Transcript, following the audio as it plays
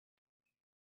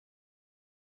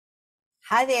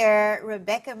Hi there,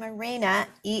 Rebecca Marina,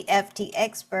 EFT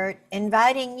expert,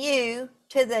 inviting you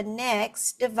to the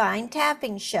next Divine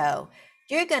Tapping Show.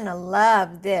 You're going to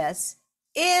love this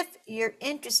if you're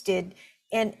interested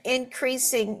in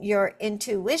increasing your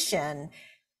intuition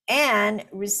and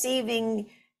receiving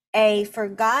a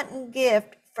forgotten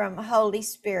gift from Holy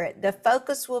Spirit. The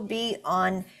focus will be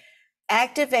on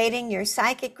activating your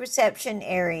psychic reception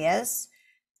areas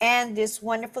and this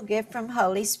wonderful gift from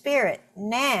Holy Spirit.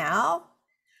 Now,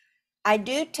 I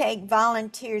do take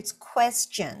volunteers'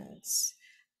 questions.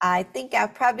 I think I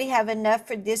probably have enough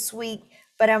for this week,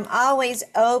 but I'm always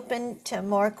open to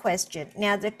more questions.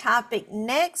 Now, the topic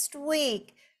next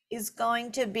week is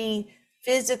going to be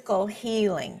physical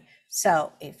healing.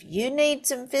 So if you need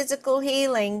some physical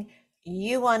healing,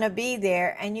 you want to be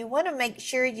there and you want to make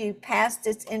sure you pass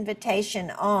this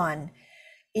invitation on.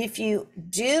 If you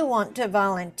do want to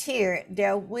volunteer,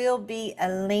 there will be a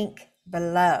link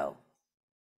below.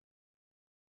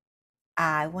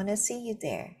 I want to see you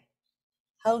there.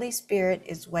 Holy Spirit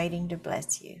is waiting to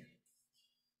bless you.